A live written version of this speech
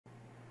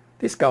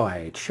This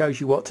guide shows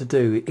you what to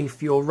do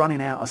if you're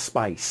running out of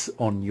space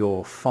on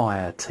your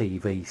Fire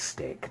TV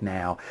stick.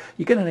 Now,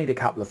 you're going to need a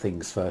couple of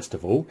things first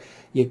of all.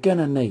 You're going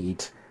to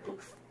need,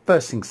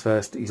 first things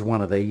first, is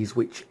one of these,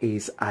 which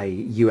is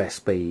a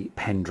USB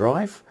pen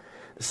drive.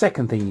 The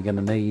second thing you're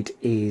going to need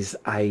is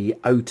a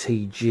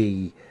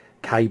OTG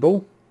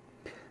cable.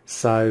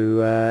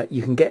 So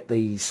you can get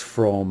these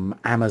from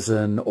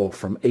Amazon or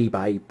from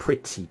eBay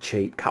pretty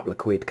cheap, couple of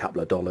quid,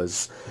 couple of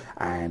dollars,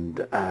 and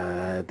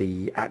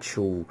the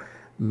actual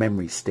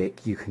memory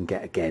stick you can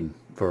get again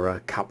for a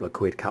couple of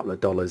quid, couple of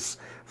dollars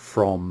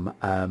from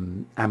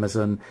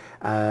Amazon.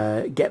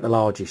 Get the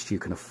largest you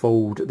can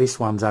afford. This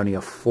one's only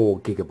a 4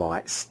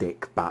 GB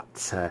stick,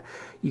 but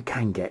you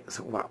can get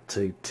sort of up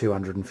to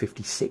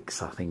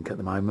 256 I think at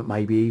the moment,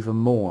 maybe even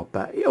more,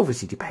 but it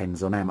obviously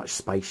depends on how much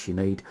space you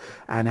need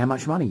and how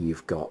much money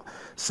you've got.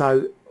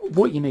 So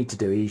what you need to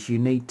do is you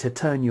need to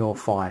turn your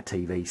Fire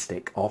TV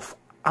stick off,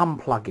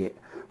 unplug it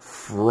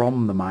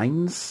from the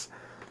mains,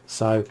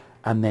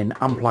 and then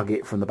unplug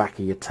it from the back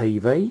of your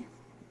TV.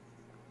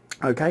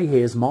 Okay,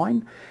 here's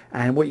mine,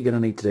 and what you're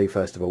going to need to do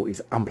first of all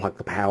is unplug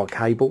the power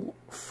cable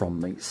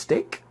from the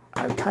stick,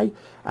 okay,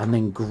 and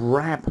then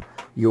grab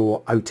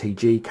your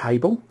OTG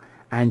cable,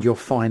 and you'll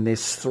find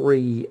there's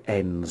 3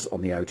 ends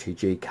on the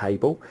OTG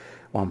cable,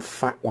 one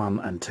fat one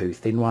and 2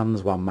 thin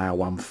ones, one male,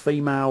 one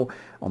female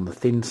on the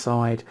thin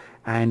side.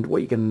 And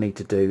what you're going to need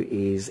to do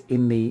is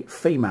in the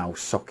female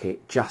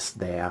socket just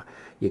there,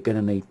 you're going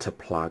to need to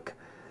plug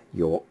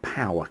your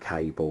power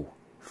cable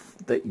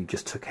that you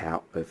just took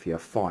out of your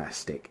Fire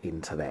stick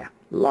into there,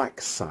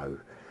 like so.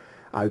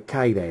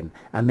 Okay then,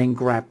 and then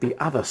grab the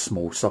other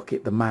small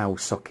socket, the male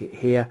socket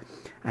here,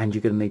 and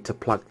you're going to need to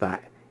plug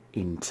that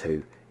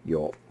into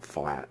your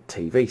Fire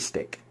TV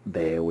stick.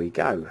 There we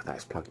go,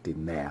 that's plugged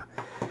in there.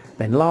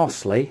 Then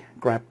lastly,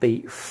 grab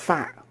the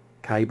fat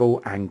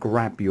cable and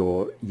grab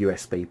your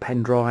USB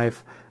pen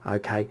drive,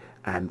 okay,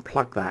 and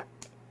plug that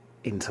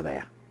into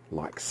there,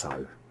 like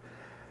so.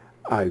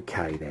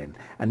 Okay then,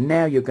 and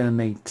now you're going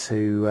to need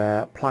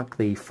to plug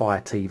the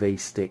Fire TV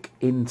stick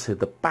into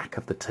the back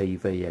of the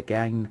TV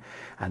again,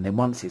 and then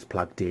once it's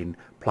plugged in,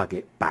 plug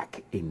it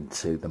back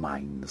into the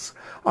mains.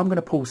 I'm going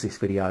to pause this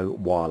video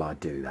while I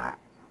do that.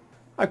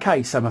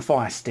 Okay, so my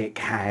Fire stick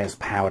has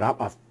powered up,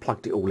 I've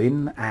plugged it all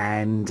in,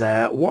 and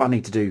what I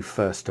need to do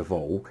first of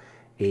all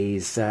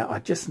is I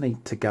just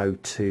need to go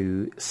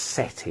to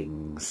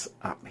settings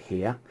up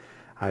here,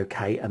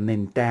 okay, and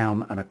then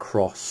down and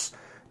across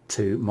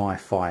to my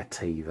Fire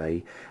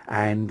TV,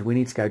 and we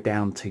need to go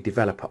down to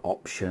developer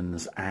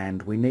options,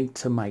 and we need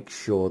to make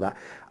sure that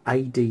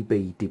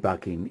ADB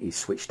debugging is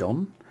switched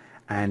on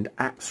and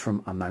apps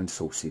from unknown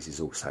sources is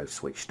also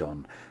switched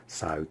on.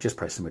 So just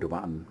press the middle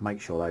button, make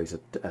sure those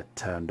are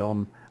turned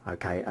on,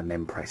 okay, and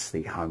then press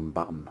the home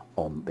button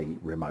on the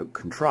remote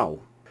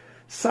control.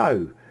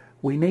 So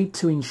we need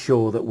to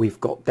ensure that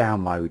we've got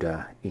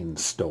Downloader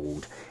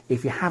installed.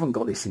 If you haven't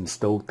got this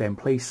installed, then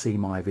please see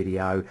my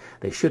video.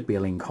 There should be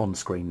a link on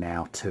screen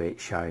now to it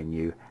showing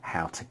you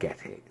how to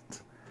get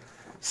it.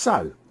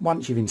 So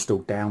once you've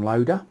installed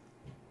Downloader,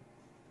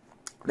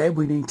 then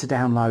we need to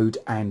download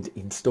and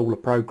install a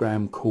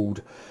program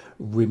called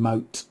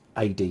Remote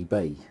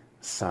ADB.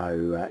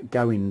 So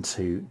go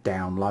into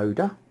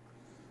Downloader,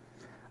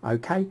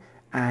 okay,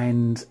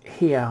 and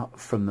here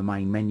from the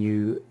main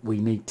menu we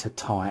need to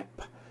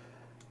type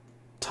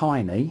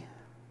tiny.cc/rem-adb.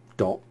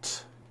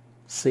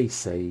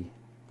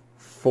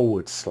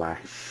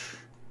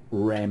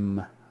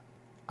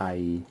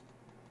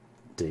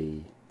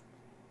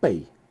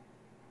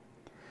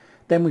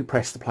 Then we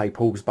press the play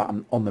pause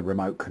button on the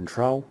remote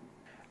control,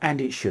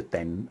 and it should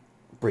then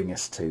bring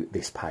us to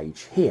this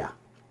page here.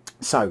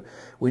 So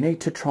we need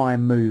to try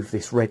and move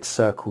this red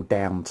circle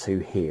down to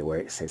here where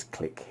it says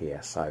click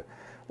here. So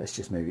let's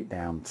just move it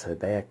down to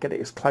there. Get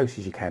it as close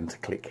as you can to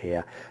click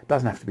here.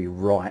 Doesn't have to be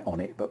right on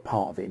it, but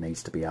part of it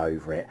needs to be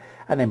over it.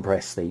 And then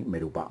press the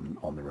middle button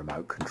on the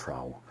remote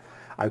control.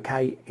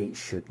 Okay, it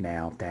should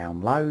now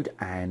download,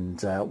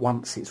 and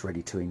once it's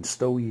ready to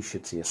install, you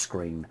should see a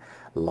screen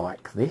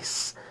like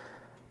this.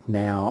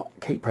 Now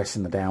keep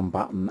pressing the down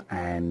button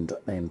and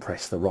then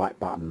press the right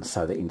button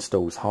so that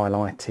installs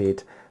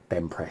highlighted,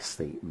 then press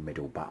the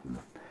middle button.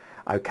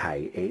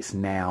 Okay, it's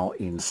now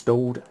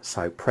installed,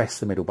 so press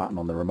the middle button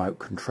on the remote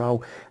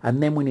control,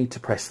 and then we need to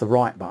press the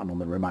right button on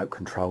the remote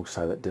control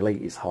so that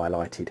delete is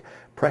highlighted.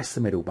 Press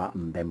the middle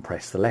button, then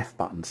press the left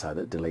button so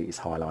that delete is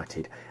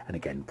highlighted, and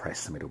again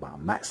press the middle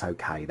button. That's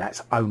okay,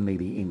 that's only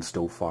the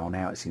install file.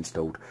 Now it's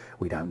installed,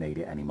 we don't need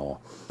it anymore.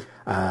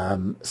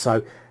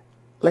 So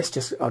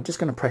I'm just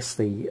going to press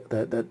the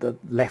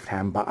left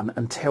hand button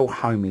until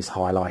home is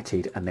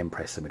highlighted, and then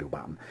press the middle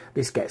button.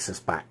 This gets us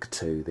back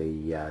to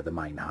the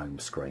main home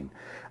screen.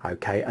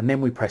 Okay, and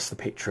then we press the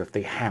picture of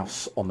the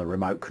house on the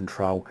remote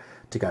control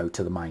to go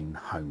to the main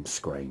home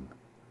screen.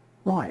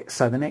 Right,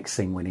 so the next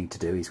thing we need to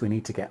do is we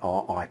need to get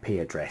our IP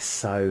address.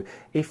 So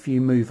if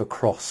you move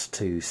across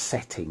to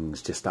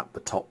settings just up the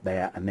top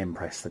there and then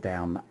press the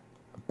down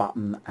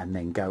button and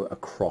then go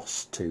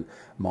across to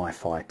My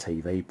Fire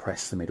TV,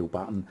 press the middle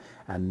button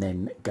and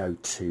then go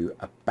to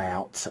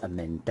About and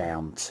then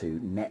down to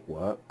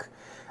Network,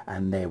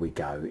 and there we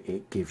go,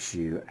 it gives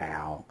you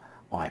our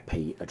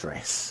IP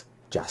address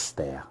just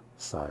there.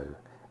 So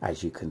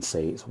as you can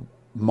see,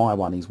 my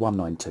one is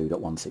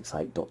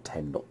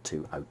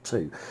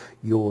 192.168.10.202.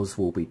 Yours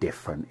will be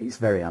different. It's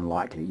very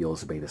unlikely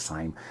yours will be the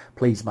same.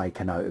 Please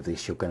make a note of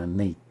this. You're going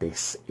to need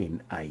this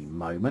in a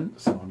moment.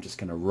 So I'm just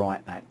going to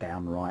write that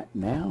down right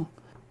now.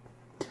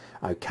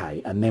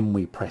 Okay, and then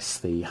we press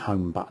the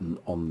home button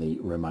on the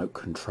remote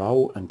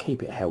control and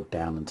keep it held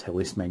down until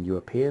this menu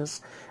appears,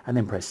 and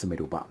then press the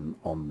middle button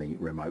on the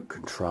remote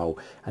control,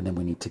 and then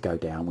we need to go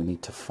down, we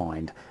need to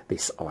find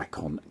this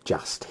icon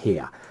just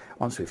here.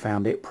 Once we've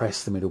found it,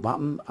 press the middle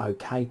button,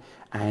 okay,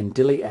 and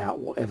delete out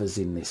whatever's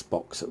in this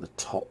box at the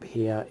top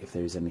here, if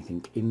there is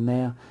anything in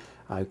there,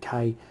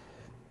 okay.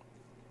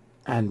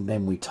 And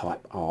then we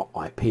type our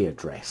IP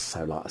address.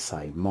 So like I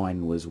say,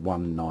 mine was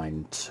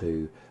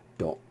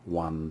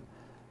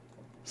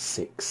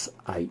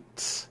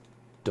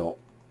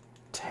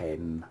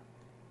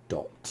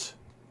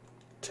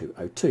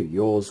 192.168.10.202.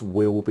 Yours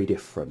will be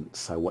different.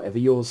 So whatever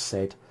yours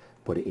said,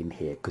 put it in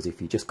here, because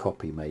if you just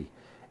copy me,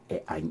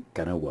 it ain't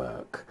gonna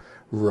work.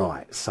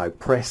 Right, so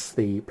press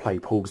the play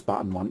pause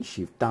button once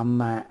you've done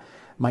that.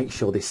 Make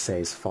sure this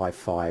says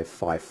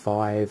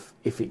 5555.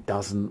 If it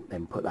doesn't,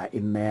 then put that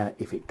in there.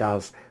 If it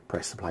does,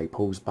 press the play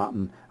pause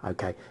button,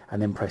 okay,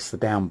 and then press the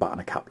down button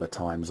a couple of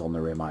times on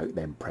the remote,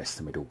 then press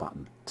the middle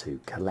button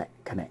to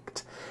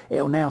connect.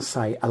 It'll now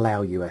say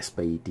allow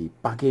USB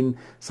debugging,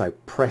 so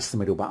press the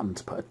middle button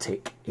to put a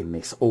tick in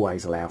this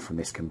always allow from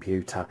this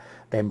computer,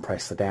 then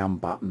press the down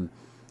button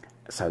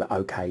so that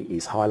OK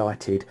is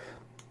highlighted,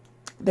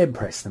 then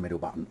press the middle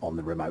button on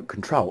the remote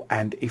control,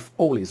 and if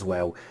all is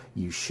well,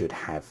 you should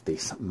have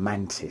this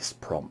Mantis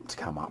prompt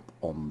come up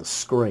on the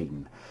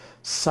screen.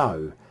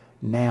 So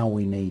now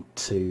we need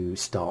to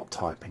start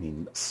typing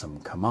in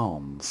some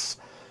commands.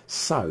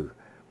 So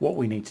what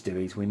we need to do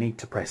is we need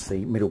to press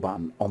the middle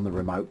button on the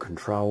remote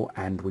control,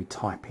 and we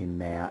type in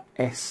there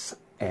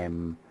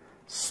SM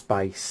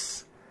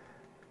space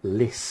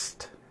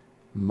list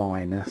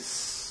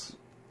minus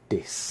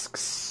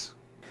discs.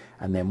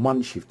 And then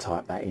once you've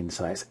typed that in,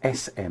 so that's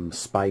SM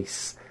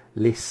space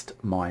list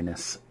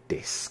minus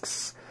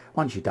discs.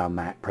 Once you've done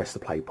that, press the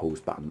play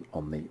pause button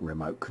on the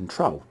remote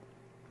control.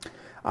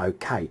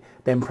 Okay,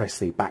 then press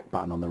the back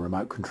button on the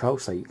remote control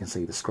so you can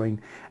see the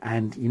screen,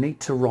 and you need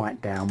to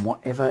write down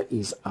whatever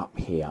is up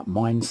here.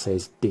 Mine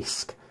says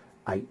disk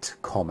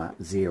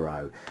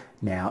 8,0.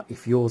 Now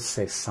if yours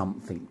says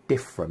something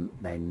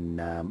different,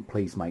 then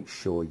please make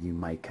sure you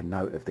make a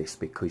note of this,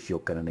 because you're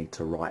going to need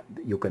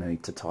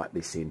to type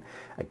this in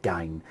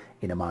again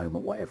in a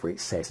moment, whatever it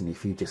says. And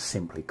if you just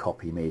simply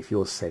copy me, if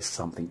yours says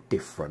something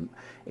different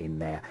in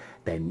there,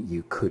 then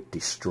you could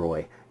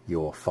destroy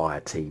your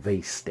Fire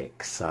TV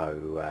stick.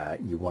 So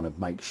you want to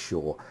make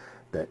sure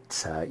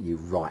that you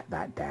write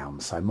that down.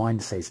 So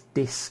mine says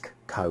disk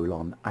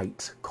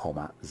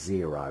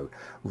 8,0.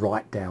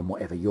 Write down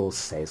whatever yours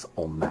says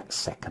on that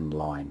second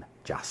line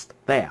just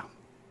there.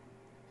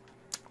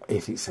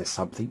 If it says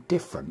something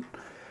different.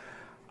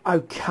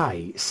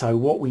 Okay, so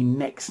what we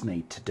next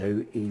need to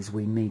do is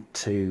we need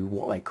to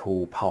what they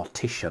call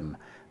partition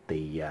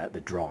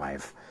the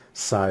drive.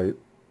 So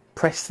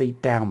press the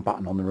down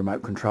button on the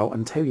remote control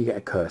until you get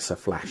a cursor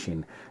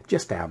flashing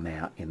just down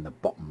there in the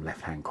bottom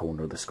left hand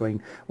corner of the screen.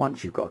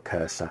 Once you've got a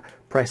cursor,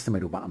 press the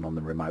middle button on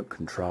the remote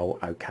control,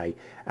 okay,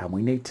 and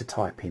we need to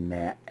type in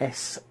there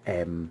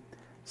SM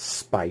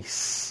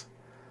space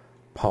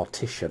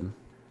partition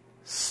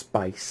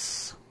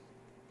space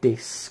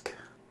disk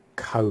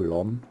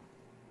colon.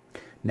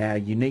 Now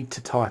you need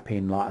to type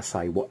in, like I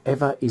say,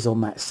 whatever is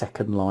on that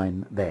second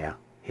line there.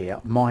 Here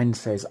mine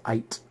says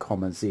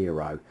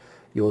 8,0.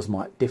 Yours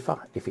might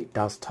differ. If it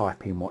does,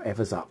 type in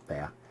whatever's up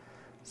there.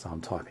 So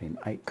I'm typing in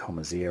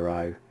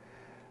 8,0,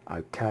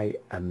 okay,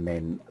 and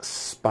then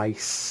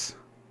space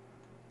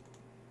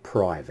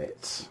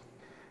private.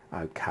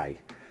 Okay,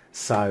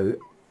 so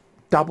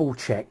double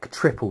check,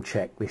 triple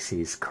check this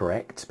is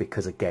correct,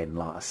 because again,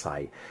 like I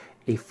say,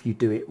 if you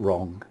do it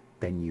wrong,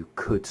 then you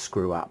could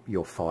screw up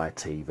your Fire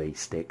TV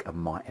stick and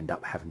might end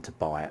up having to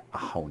buy a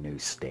whole new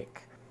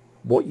stick.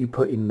 What you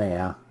put in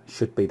there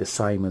should be the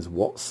same as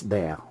what's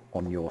there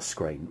on your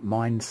screen.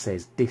 Mine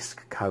says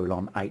disk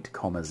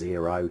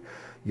 8,0.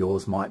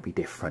 Yours might be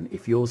different.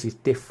 If yours is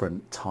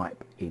different,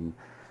 type in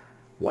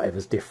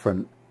whatever's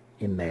different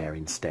in there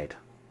instead.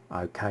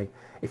 Okay,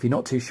 if you're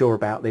not too sure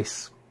about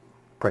this,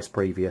 press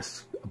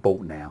previous,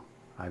 abort now.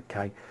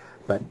 Okay,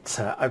 but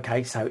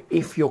okay, so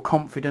if you're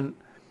confident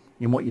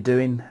in what you're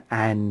doing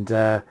and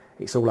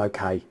it's all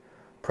okay,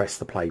 press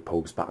the play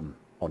pause button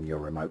on your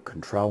remote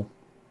control.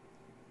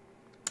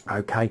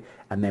 Okay,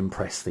 and then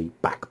press the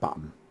back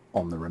button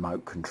on the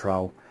remote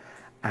control,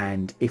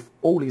 and if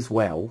all is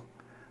well,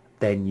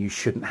 then you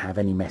shouldn't have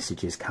any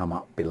messages come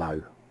up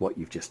below what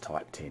you've just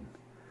typed in.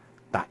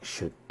 That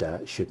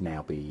should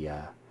now be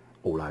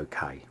all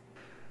okay.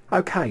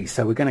 Okay,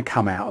 so we're going to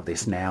come out of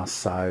this now,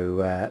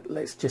 so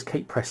let's just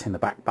keep pressing the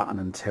back button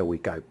until we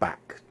go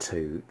back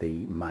to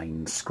the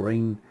main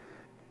screen.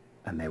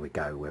 And there we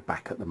go, we're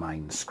back at the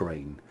main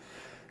screen.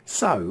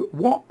 So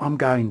what I'm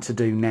going to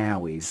do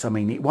now is, I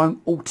mean, it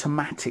won't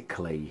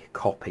automatically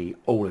copy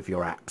all of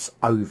your apps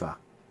over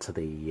to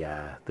the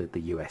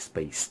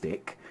USB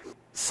stick.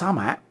 Some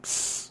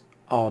apps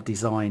are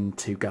designed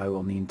to go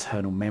on the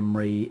internal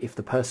memory. If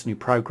the person who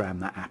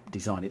programmed that app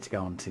designed it to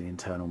go onto the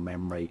internal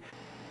memory,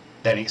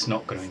 then it's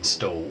not going to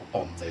install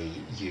on the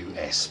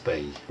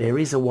USB. There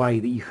is a way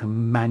that you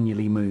can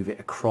manually move it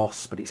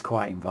across, but it's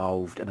quite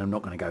involved, and I'm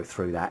not going to go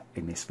through that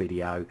in this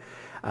video.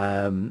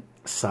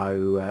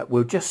 So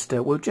we'll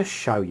just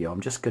show you.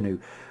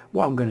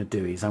 What I'm going to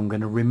do is I'm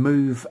going to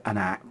remove an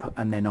app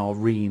and then I'll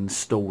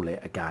reinstall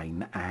it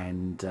again,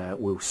 and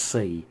we'll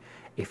see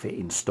if it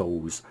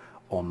installs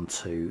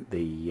onto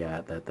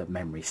the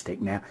memory stick.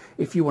 Now,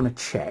 if you want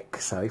to check,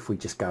 so if we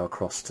just go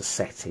across to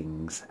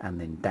settings and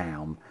then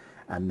down,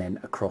 and then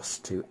across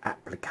to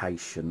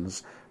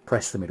applications,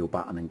 press the middle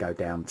button and go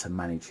down to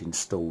manage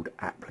installed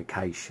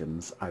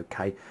applications.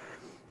 Okay,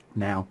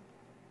 now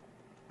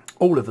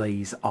all of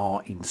these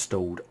are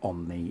installed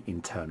on the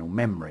internal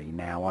memory.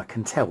 Now I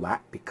can tell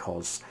that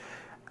because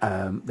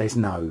there's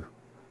no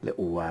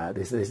little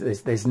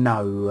there's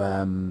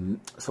no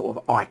sort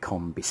of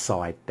icon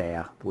beside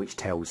there which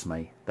tells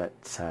me that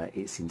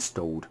it's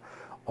installed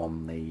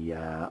on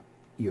the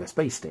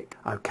USB stick.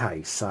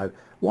 Okay, so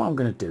what I'm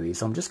going to do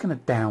is I'm just going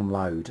to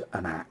download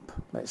an app.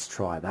 Let's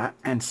try that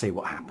and see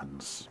what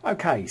happens.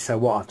 Okay, so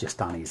what I've just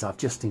done is I've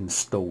just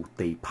installed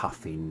the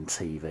Puffin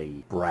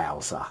TV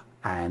browser,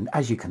 and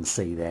as you can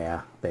see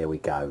there we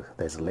go,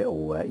 there's a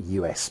little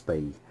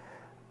USB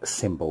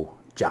symbol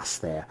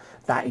just there.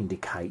 That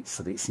indicates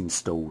that it's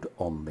installed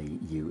on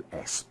the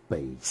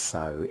USB.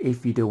 So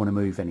if you do want to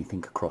move anything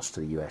across to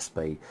the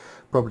USB,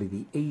 probably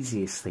the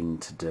easiest thing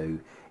to do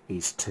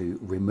is to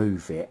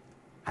remove it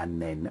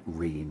and then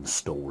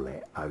reinstall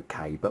it.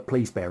 Okay, but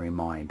please bear in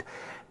mind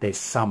there's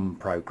some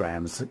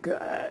programs,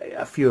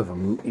 a few of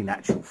them in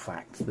actual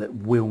fact, that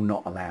will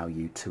not allow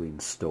you to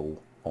install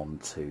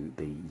onto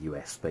the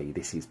USB.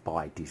 This is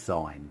by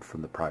design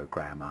from the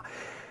programmer.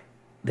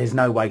 There's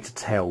no way to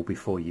tell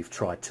before you've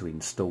tried to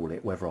install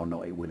it whether or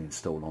not it will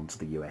install onto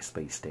the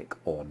USB stick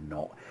or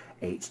not.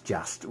 It's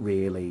just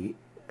really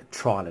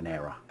trial and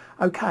error.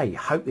 Okay,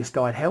 hope this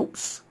guide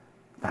helps.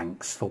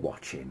 Thanks for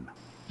watching.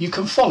 You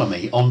can follow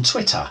me on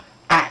Twitter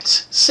at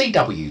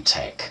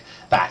CWTech.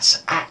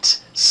 That's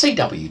at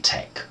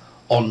CWTech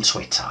on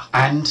Twitter.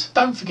 And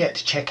don't forget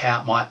to check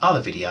out my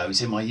other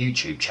videos in my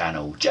YouTube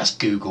channel. Just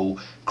Google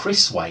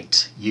Chris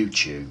Waite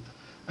YouTube.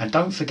 And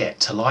don't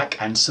forget to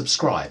like and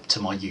subscribe to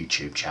my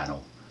YouTube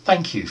channel.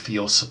 Thank you for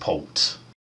your support.